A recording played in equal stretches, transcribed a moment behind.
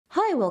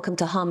Hi, welcome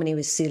to Harmony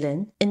with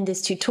Su-Lynn. In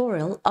this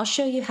tutorial, I'll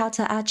show you how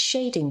to add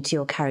shading to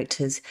your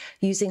characters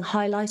using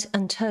highlight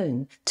and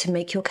tone to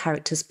make your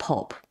characters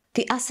pop.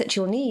 The asset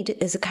you'll need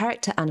is a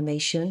character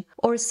animation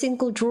or a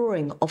single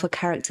drawing of a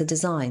character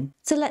design.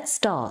 So let's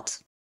start.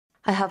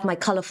 I have my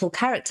colourful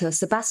character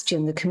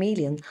Sebastian the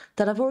Chameleon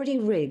that I've already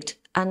rigged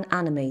and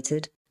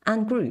animated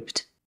and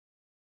grouped.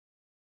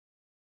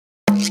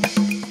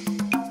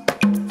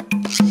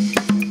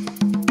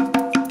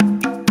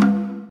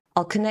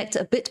 I'll connect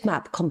a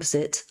bitmap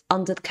composite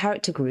under the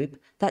character group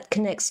that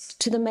connects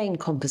to the main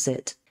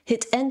composite.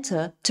 Hit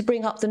Enter to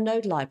bring up the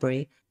node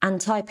library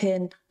and type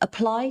in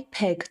Apply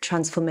Peg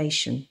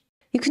Transformation.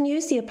 You can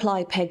use the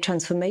Apply Peg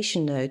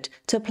Transformation node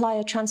to apply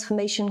a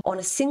transformation on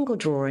a single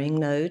drawing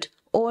node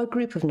or a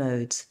group of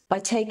nodes by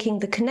taking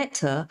the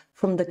connector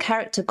from the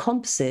character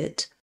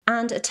composite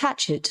and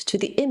attach it to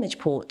the image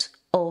port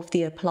of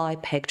the Apply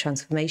Peg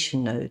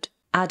Transformation node.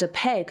 Add a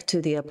peg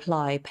to the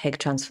Apply Peg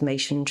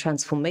Transformation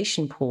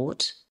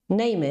port,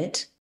 name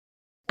it,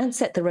 and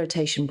set the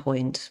rotation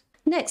point.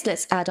 Next,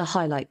 let's add a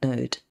highlight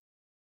node.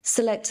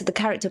 Select the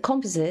character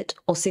composite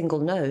or single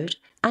node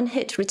and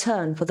hit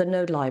Return for the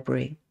node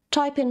library.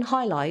 Type in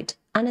highlight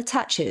and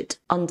attach it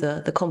under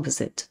the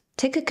composite.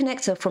 Take a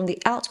connector from the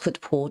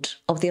output port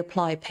of the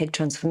Apply Peg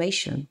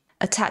Transformation,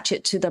 attach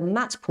it to the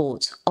matte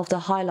port of the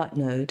highlight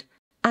node,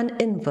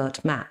 and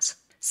invert matte.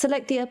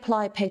 Select the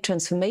Apply Peg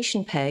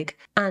Transformation peg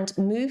and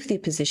move the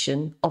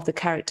position of the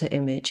character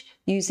image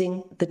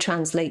using the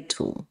Translate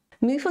tool.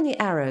 Move on the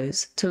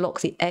arrows to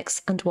lock the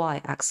X and Y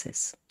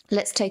axis.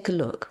 Let's take a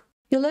look.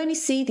 You'll only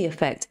see the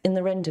effect in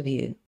the render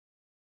view.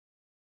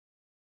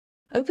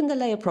 Open the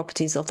layer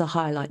properties of the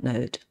highlight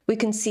node. We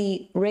can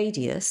see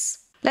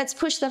radius. Let's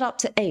push that up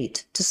to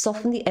 8 to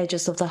soften the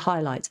edges of the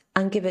highlight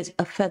and give it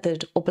a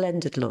feathered or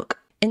blended look.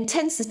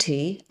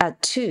 Intensity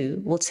at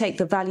 2 will take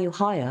the value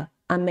higher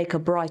and make a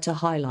brighter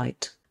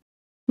highlight.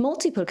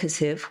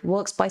 Multiplicative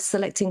works by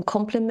selecting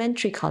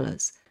complementary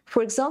colors.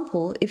 For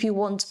example, if you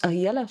want a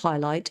yellow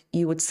highlight,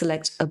 you would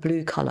select a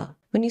blue color.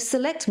 When you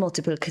select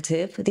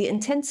multiplicative, the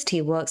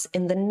intensity works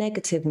in the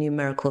negative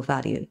numerical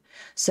value.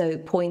 So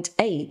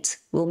 0.8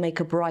 will make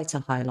a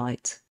brighter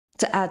highlight.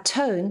 To add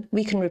tone,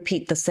 we can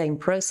repeat the same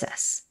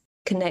process.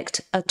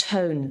 Connect a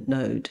tone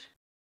node.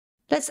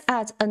 Let's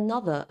add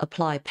another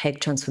Apply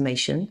Peg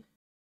Transformation.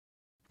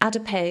 Add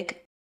a peg,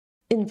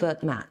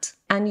 invert matte,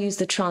 and use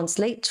the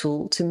Translate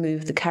tool to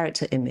move the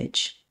character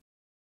image.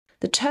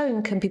 The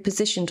tone can be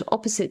positioned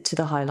opposite to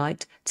the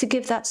highlight to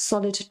give that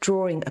solid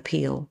drawing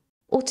appeal,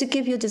 or to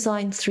give your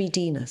design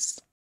 3D-ness.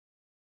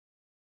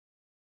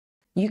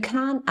 You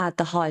can add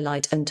the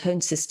highlight and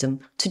tone system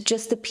to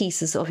just the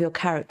pieces of your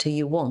character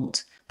you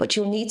want, but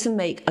you'll need to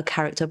make a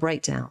character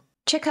breakdown.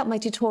 Check out my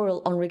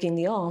tutorial on rigging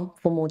the arm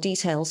for more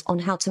details on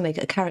how to make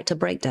a character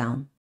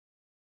breakdown.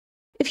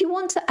 If you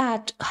want to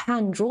add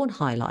hand-drawn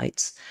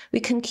highlights, we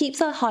can keep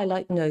the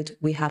highlight node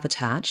we have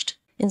attached.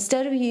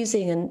 Instead of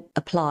using an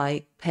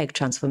Apply Peg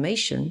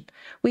Transformation,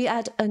 we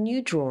add a new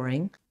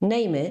drawing,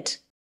 name it,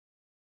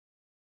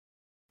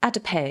 add a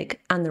peg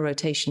and the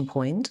rotation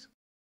point,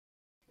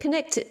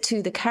 connect it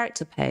to the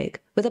character peg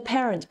with a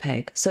parent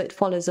peg so it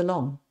follows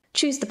along.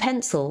 Choose the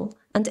pencil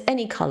and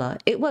any color,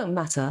 it won't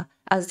matter,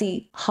 as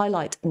the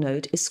highlight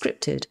node is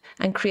scripted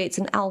and creates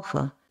an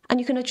alpha, and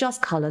you can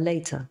adjust color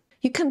later.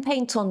 You can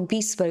paint on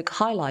bespoke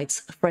highlights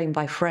frame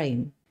by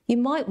frame. You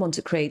might want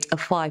to create a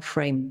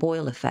 5-frame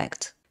boil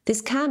effect. This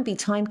can be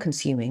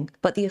time-consuming,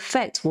 but the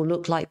effect will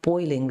look like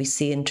boiling we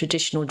see in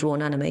traditional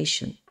drawn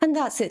animation. And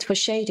that's it for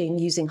shading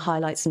using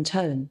highlights and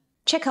tone.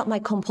 Check out my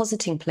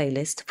compositing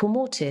playlist for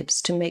more tips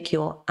to make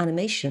your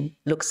animation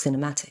look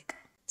cinematic.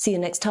 See you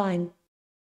next time.